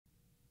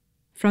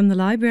From the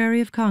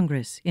Library of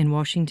Congress in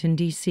Washington,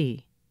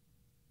 D.C.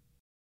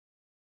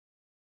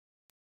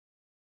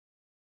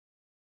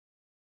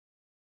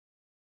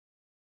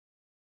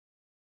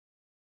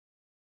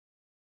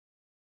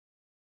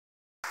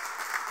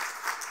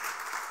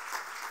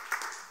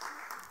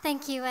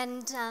 Thank you,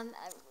 and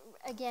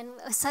again,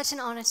 it was such an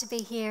honour to be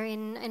here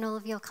in all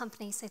of your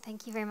company, so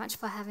thank you very much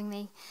for having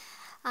me.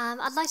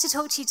 I'd like to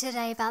talk to you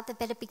today about the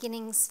Better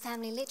Beginnings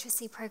Family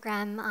Literacy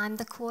Program. I'm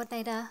the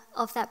coordinator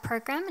of that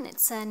program, and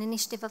it's an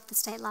initiative of the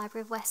State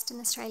Library of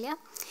Western Australia.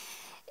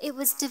 It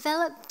was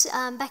developed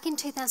back in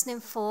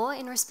 2004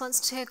 in response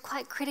to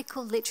quite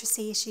critical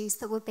literacy issues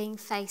that were being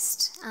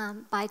faced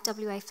by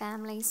WA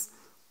families.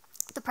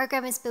 The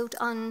program is built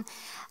on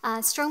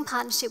a strong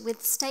partnership with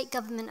the State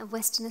Government of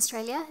Western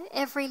Australia,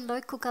 every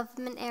local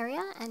government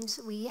area, and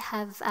we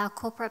have our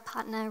corporate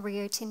partner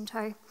Rio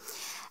Tinto.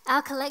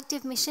 Our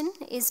collective mission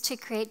is to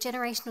create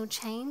generational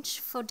change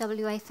for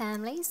WA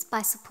families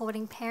by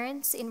supporting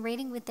parents in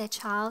reading with their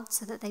child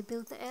so that they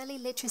build the early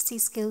literacy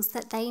skills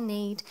that they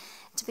need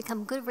to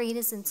become good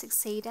readers and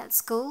succeed at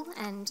school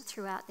and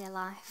throughout their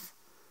life.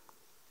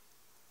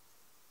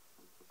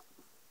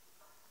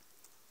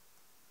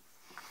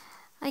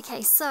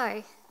 Okay,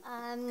 so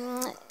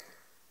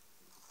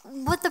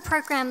what the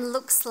program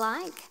looks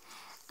like.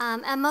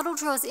 Our model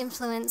draws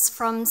influence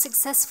from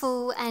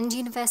successful and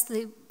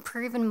universally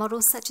proven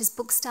models such as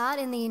Bookstart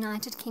in the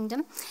United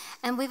Kingdom,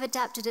 and we've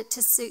adapted it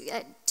to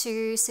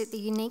suit the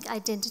unique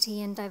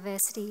identity and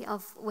diversity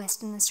of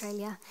Western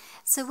Australia.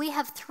 So we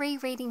have 3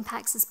 reading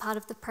packs as part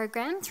of the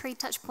program, 3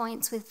 touch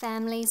points with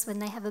families when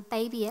they have a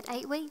baby at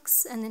 8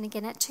 weeks, and then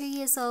again at 2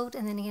 years old,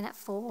 and then again at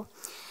 4.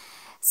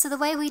 So the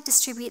way we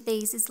distribute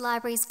these is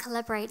libraries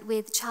collaborate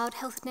with child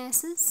health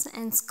nurses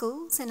and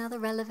schools and other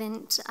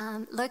relevant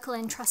local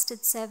and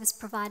trusted service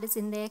providers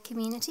in their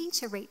community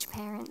to reach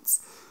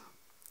parents.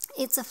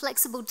 It's a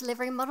flexible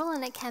delivery model,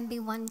 and it can be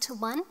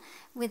one-to-one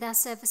with our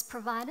service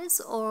providers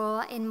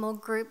or in more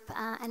group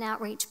and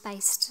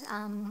outreach-based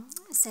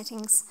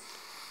settings.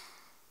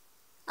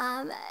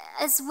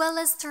 As well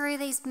as through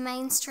these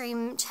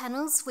mainstream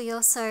channels, we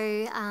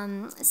also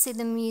see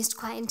them used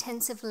quite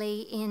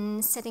intensively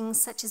in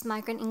settings such as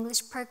migrant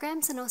English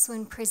programs and also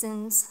in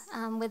prisons,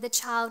 where the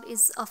child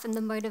is often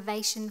the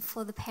motivation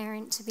for the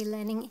parent to be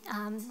learning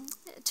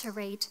to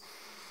read.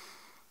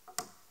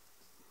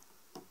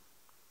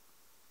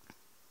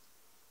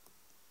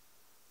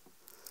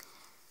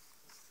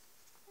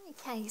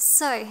 Okay,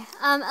 so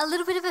a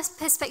little bit of a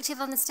perspective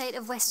on the state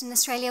of Western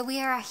Australia. We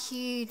are a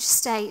huge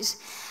state.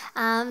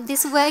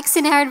 This works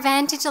in our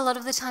advantage a lot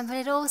of the time, but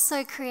it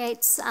also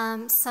creates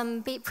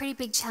some pretty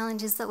big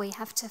challenges that we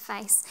have to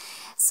face.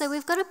 So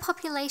we've got a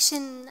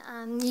population,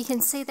 you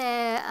can see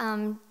there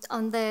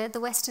on the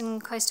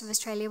western coast of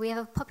Australia, we have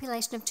a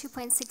population of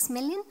 2.6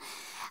 million.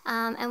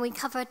 And we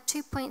cover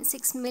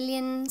 2.6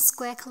 million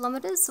square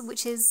kilometres,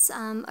 which is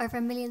over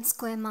 1 million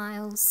square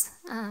miles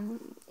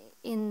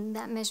in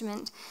that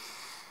measurement.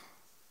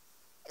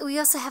 We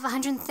also have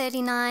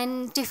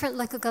 139 different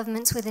local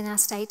governments within our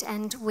state,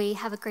 and we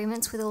have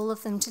agreements with all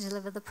of them to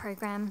deliver the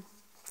program.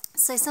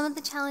 So some of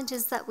the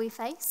challenges that we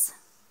face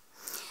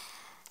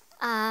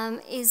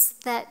is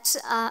that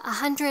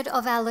 100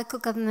 of our local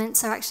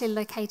governments are actually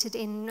located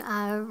in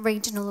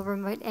regional or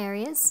remote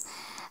areas.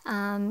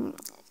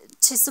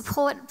 To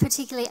support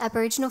particularly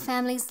Aboriginal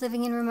families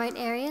living in remote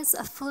areas,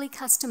 a fully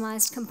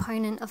customised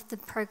component of the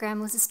program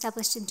was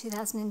established in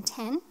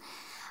 2010.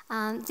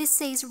 This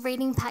sees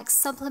reading packs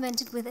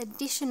supplemented with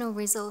additional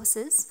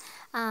resources,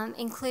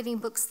 including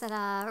books that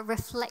are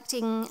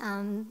reflecting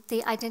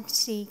the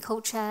identity,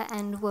 culture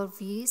and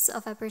worldviews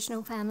of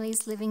Aboriginal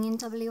families living in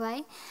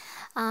WA.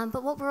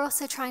 But what we're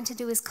also trying to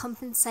do is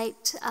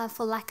compensate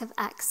for lack of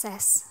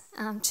access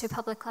to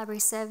public library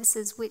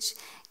services, which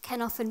can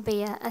often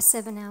be a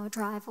 7-hour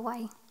drive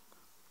away.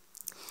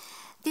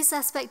 This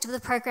aspect of the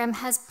program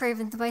has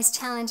proven the most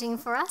challenging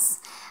for us,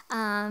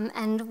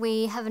 and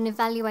we have an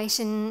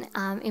evaluation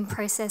in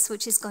process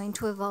which is going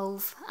to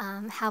evolve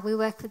how we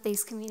work with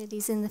these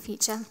communities in the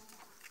future.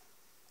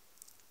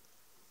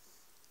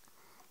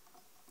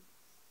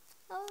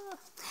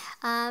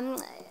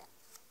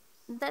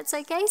 That's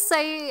okay.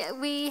 So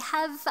we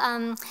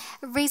have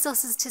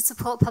resources to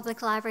support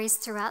public libraries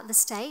throughout the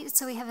state.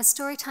 So we have a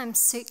Storytime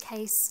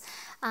suitcase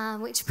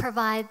which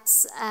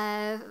provides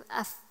a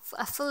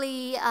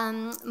fully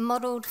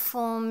modelled,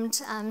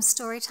 formed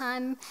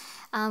Storytime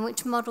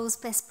which models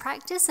best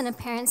practice and a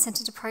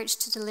parent-centred approach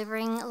to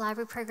delivering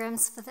library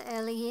programs for the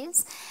early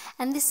years.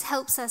 And this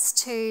helps us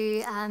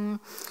to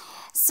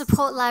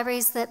support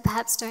libraries that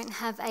perhaps don't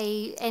have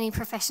any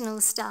professional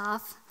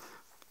staff.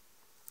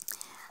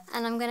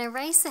 And I'm going to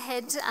race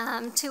ahead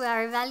to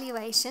our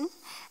evaluation.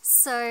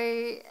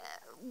 So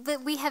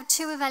we have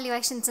 2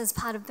 evaluations as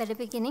part of Better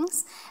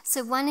Beginnings.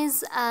 So one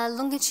is a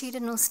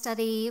longitudinal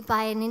study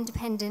by an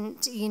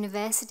independent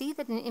university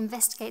that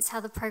investigates how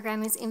the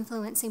program is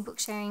influencing book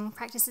sharing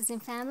practices in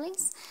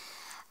families.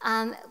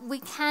 We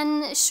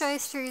can show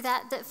through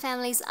that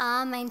families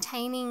are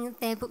maintaining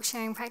their book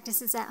sharing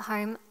practices at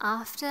home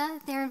after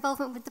their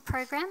involvement with the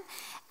program,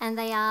 and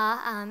they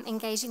are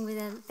engaging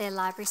with their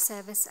library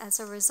service as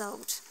a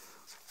result.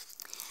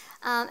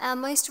 Our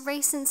most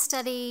recent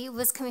study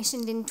was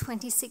commissioned in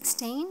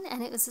 2016,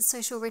 and it was a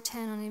social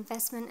return on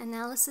investment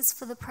analysis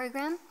for the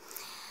program.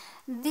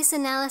 This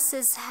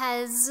analysis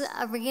has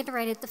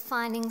reiterated the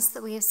findings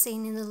that we have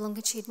seen in the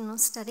longitudinal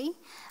study.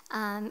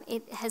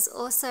 It has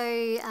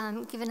also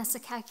given us a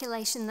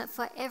calculation that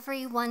for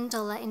every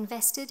 $1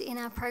 invested in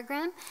our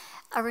program,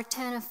 a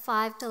return of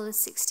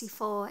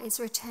 $5.64 is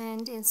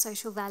returned in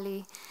social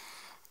value.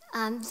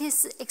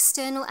 This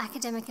external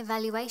academic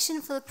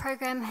evaluation for the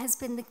program has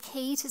been the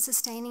key to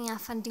sustaining our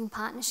funding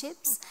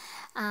partnerships,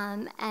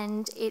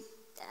 and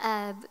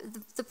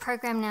the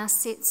program now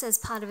sits as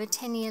part of a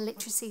 10-year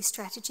literacy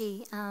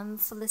strategy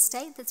for the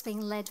state that's being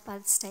led by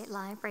the State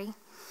Library.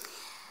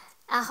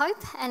 Our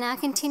hope and our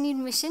continued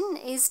mission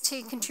is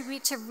to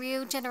contribute to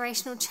real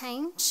generational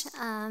change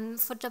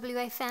for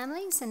WA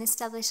families and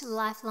establish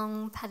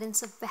lifelong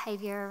patterns of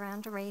behaviour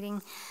around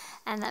reading.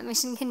 And that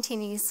mission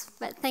continues.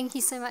 But thank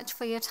you so much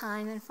for your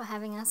time and for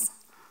having us.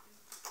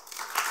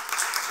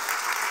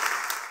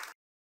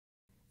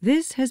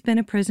 This has been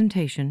a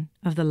presentation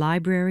of the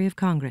Library of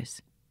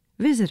Congress.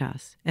 Visit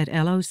us at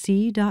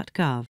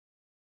loc.gov.